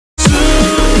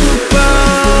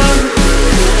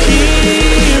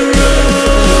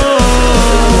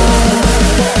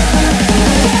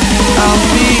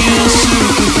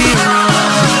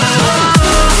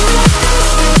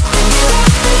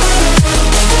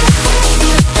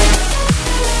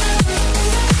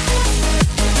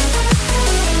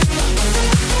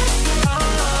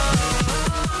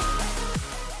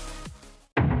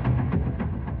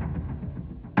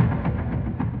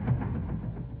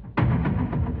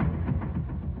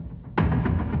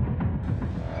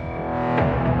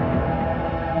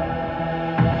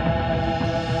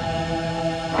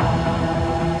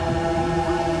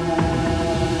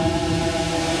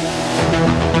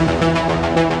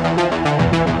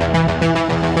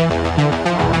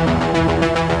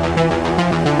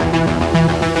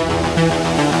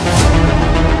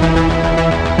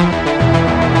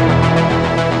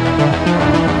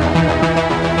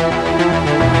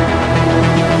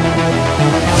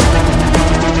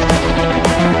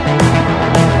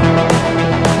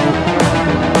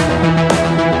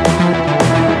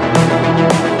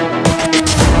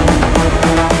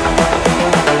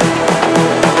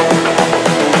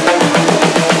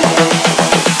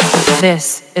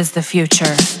This is the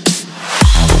future.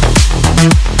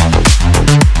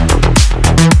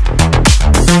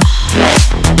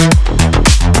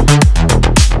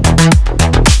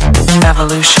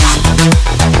 Evolution.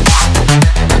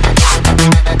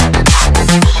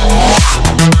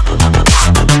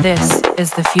 This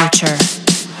is the future.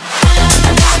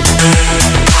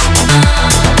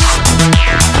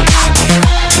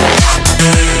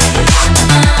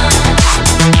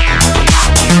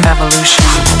 Evolution.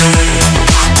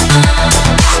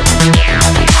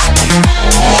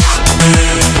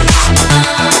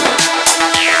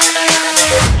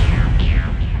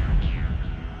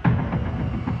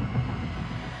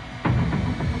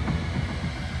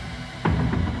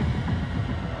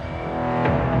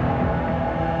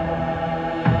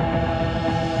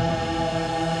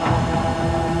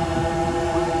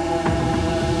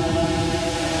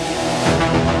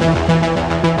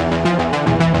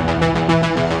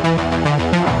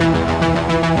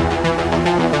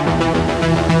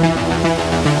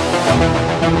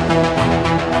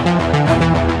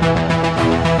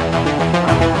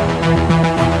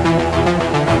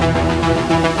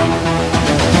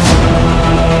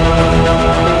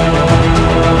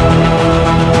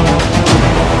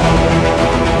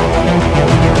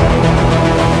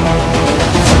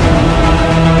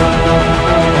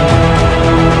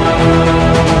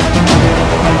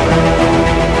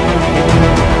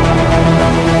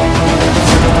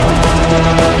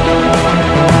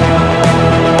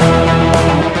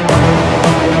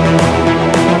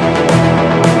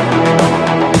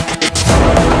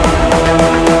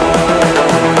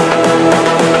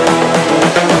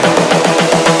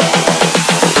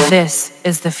 This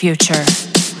is the future.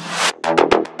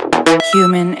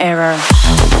 Human error.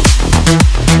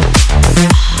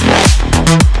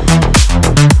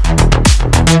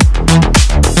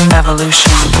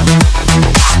 Evolution.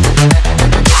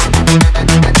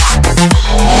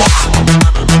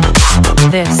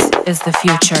 This is the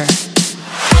future.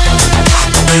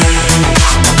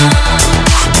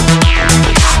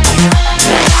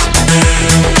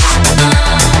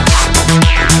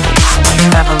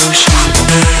 Evolution.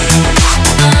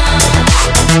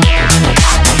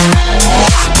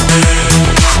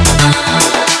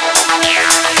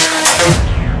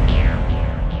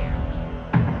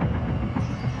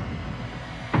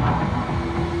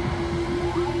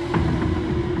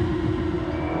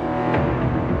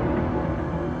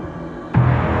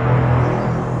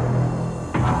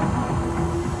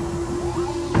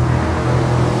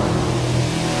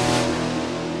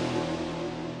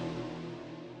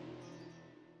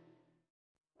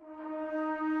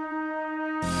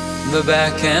 The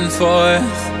back and forth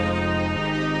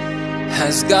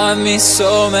has got me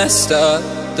so messed up.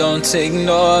 Don't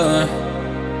ignore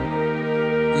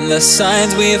the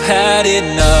signs. We've had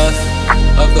enough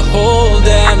of the whole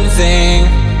damn thing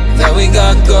that we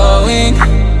got going.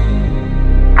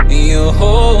 You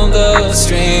hold the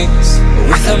strings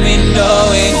without me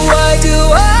knowing. Why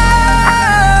do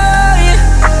I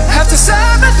have to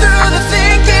suffer through the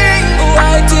thinking?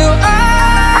 Why do I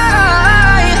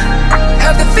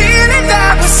have the feeling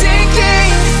that we're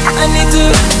sinking? I need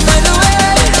to find a way.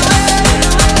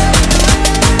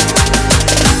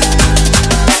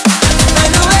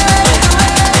 Find a way.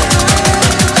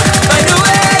 Find a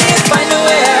way. Find a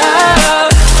way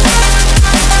out.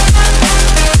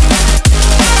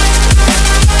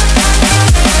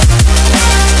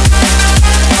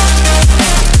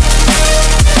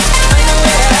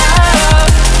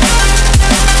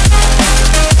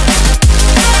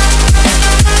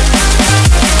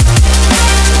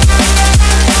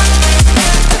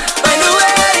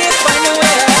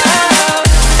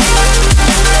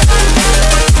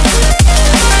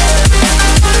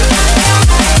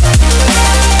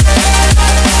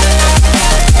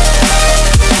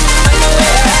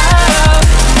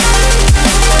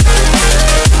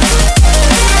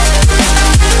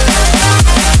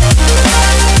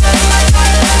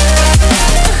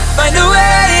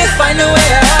 Find a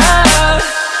way out.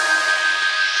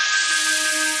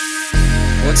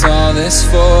 What's all this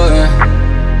for?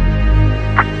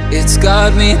 It's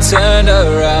got me turned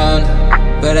around,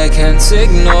 but I can't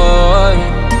ignore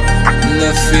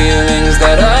the feelings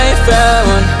that I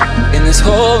found in this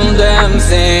whole damn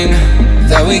thing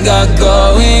that we got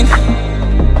going.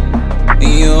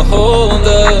 You hold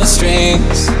the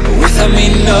strings without me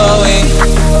knowing.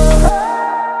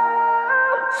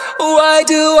 Why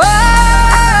do I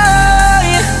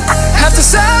have to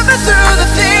suffer through the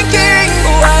thinking?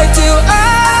 Why do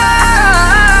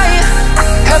I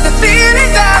have the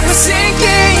feeling that we're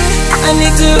sinking? I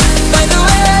need to find a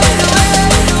way.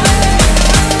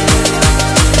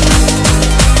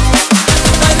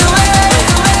 Find a way.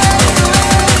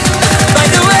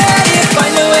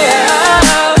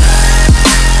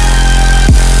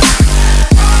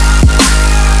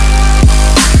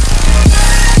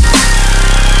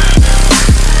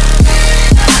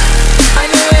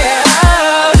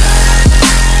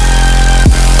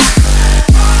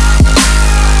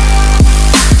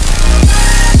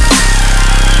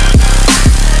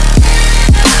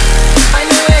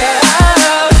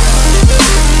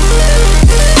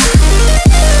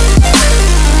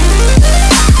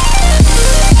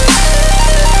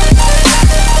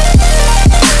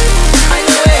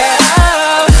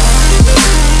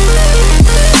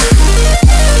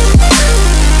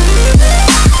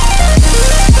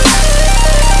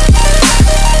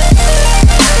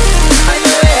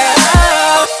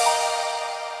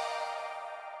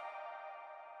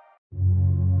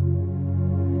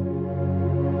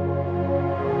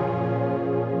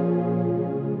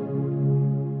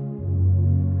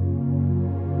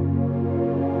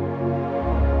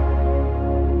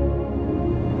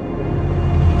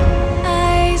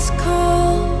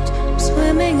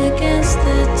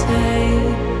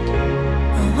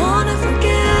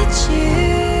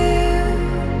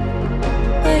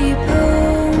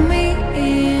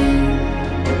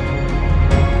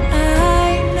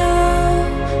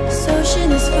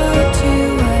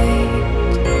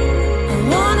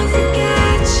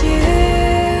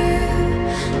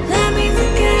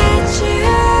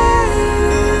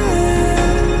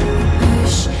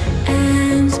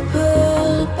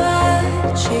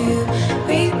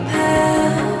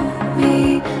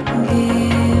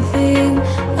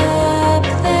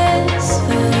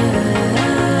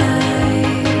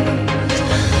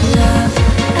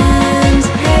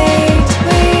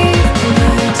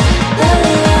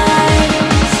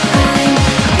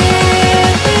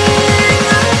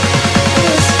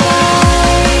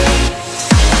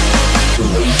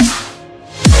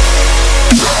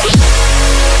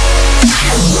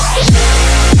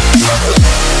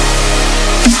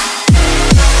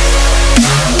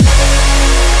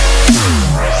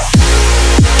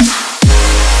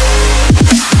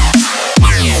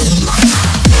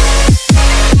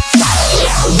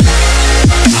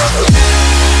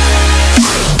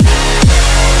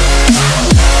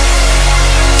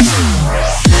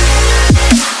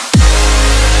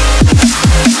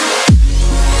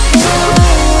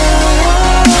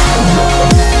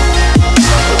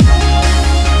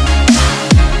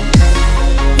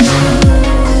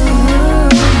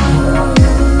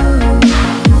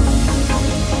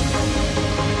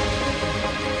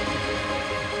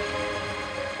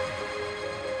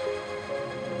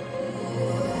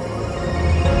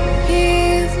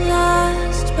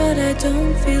 I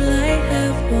don't feel I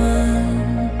have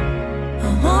one. I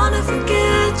wanna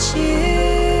forget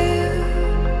you,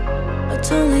 but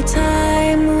only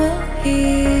time will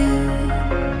heal.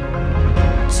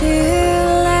 Too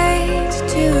late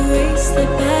to erase the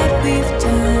bad we've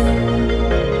done.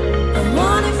 I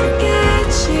wanna forget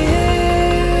you,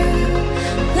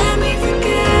 let me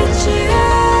forget you.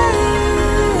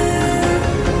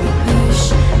 Push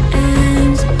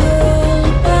and pull,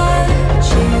 but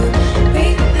you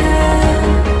repel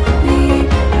me.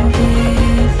 I'm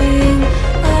giving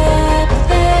up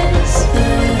this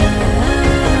fight.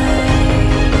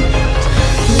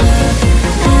 Love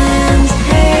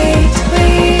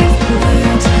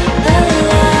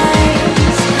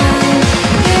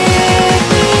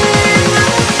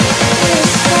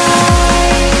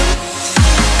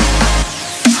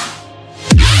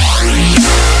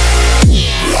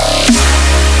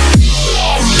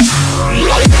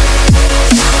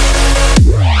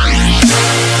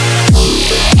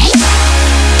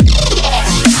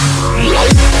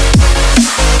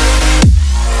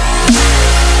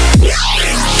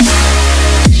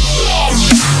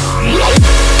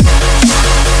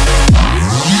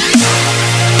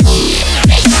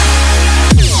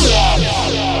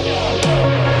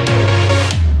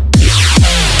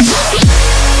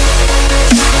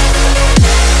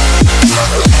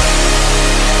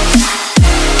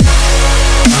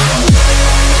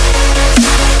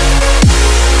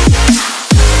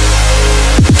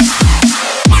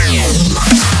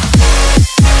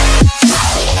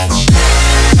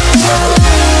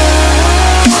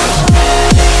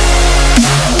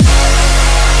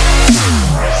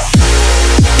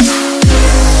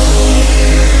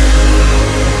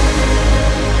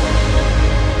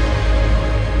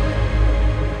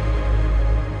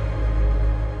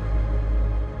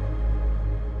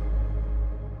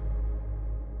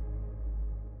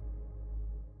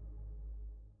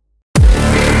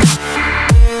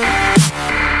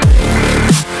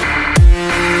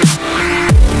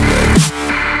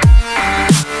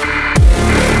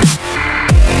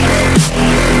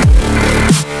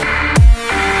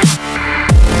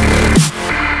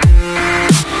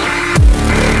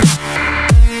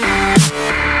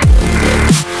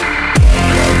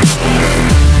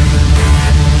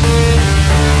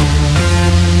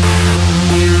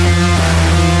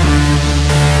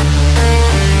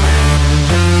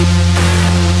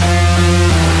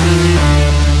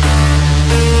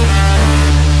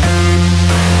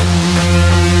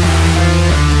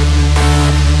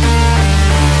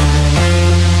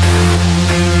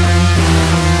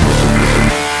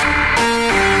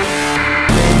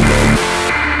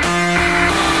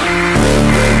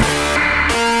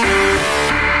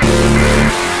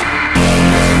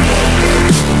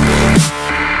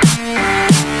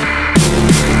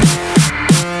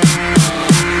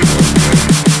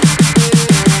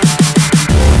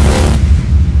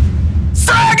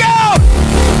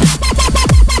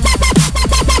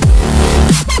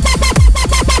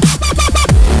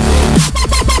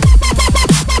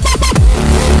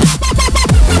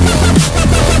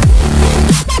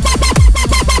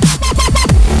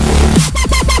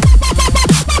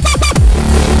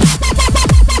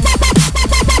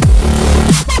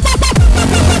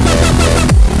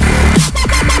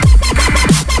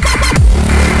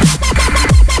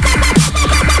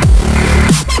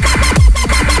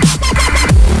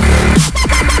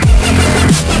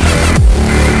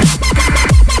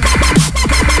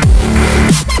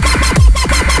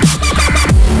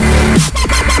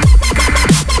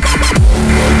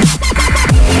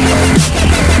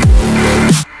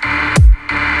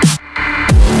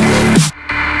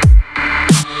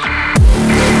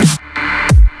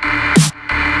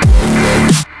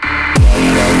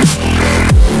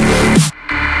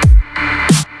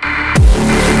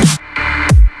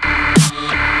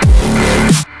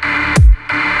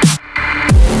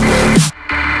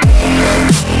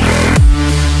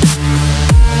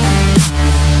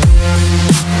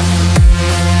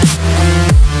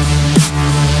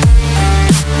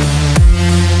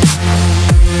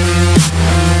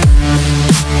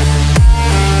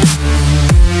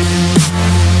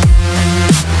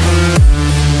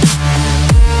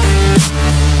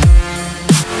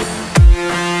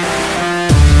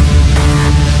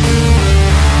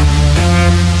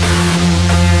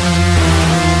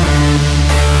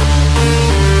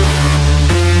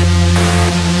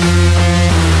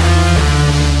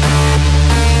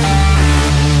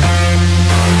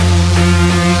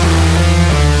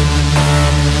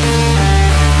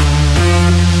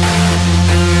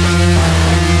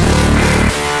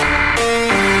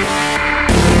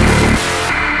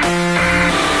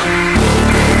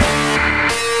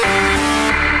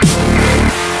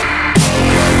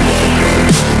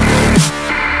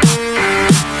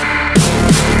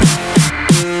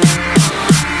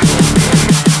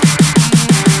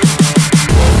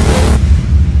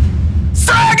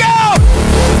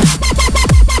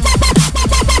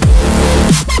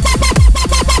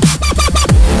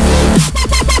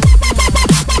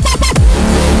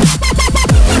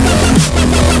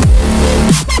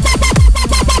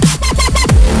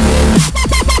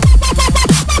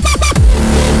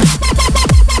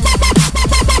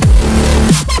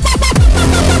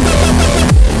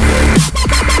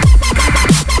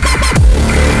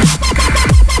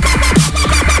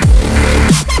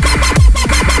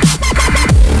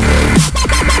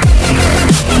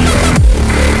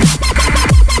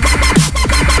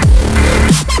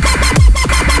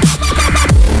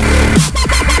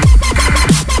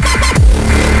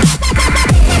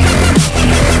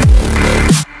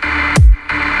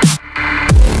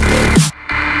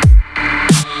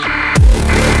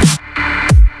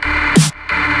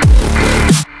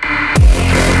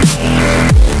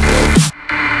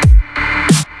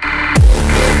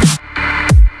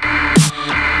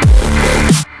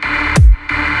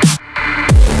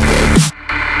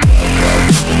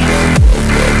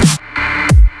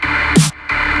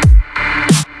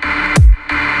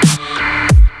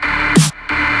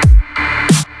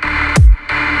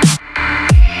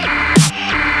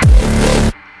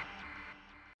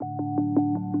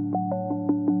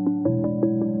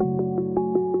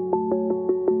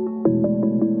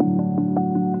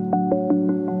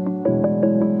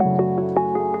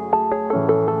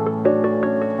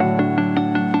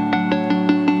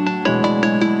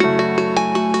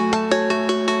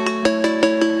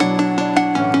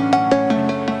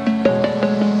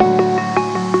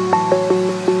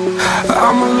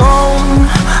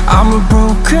I'm a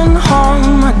broken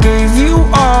home. I gave you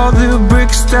all the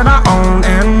bricks that I own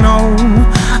and know.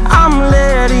 I'm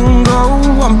letting go.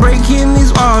 I'm breaking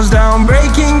these walls down,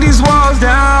 breaking these walls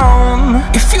down.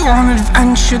 If you want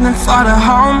adventure, then fly to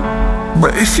home.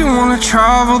 But if you wanna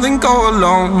travel, then go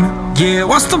alone. Yeah,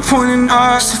 what's the point in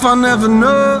us if I never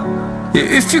know?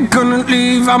 Yeah, if you're gonna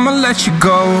leave, I'ma let you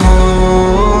go.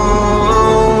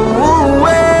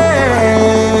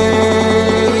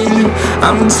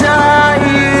 I'm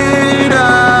tired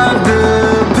of the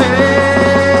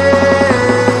pain.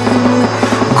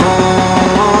 Go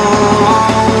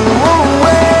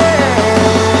away.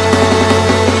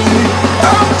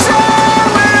 I'm tired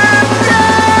with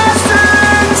yesterday.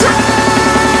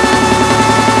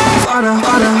 Flutter,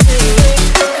 flutter.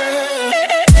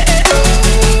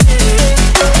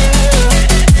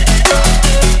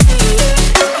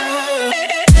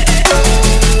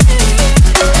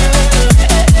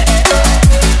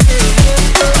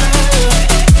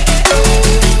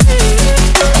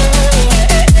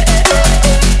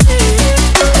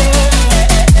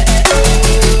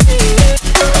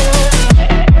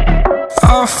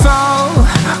 I fell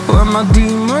where my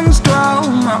demons dwell.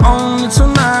 My own little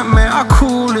nightmare, I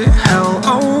call it hell.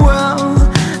 Oh well,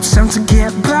 it's time to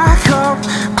get back up.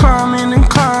 Climbing and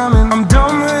climbing, I'm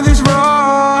done with this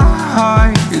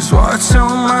ride, is what I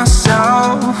tell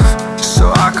myself,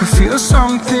 so I could feel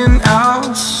something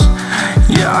else.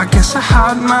 Yeah, I guess I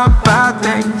had my bad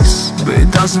days, but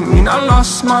it doesn't mean I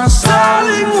lost myself.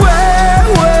 Darling, where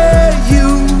were you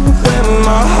when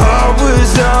my heart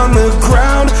was on the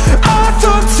ground? I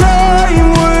thought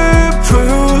time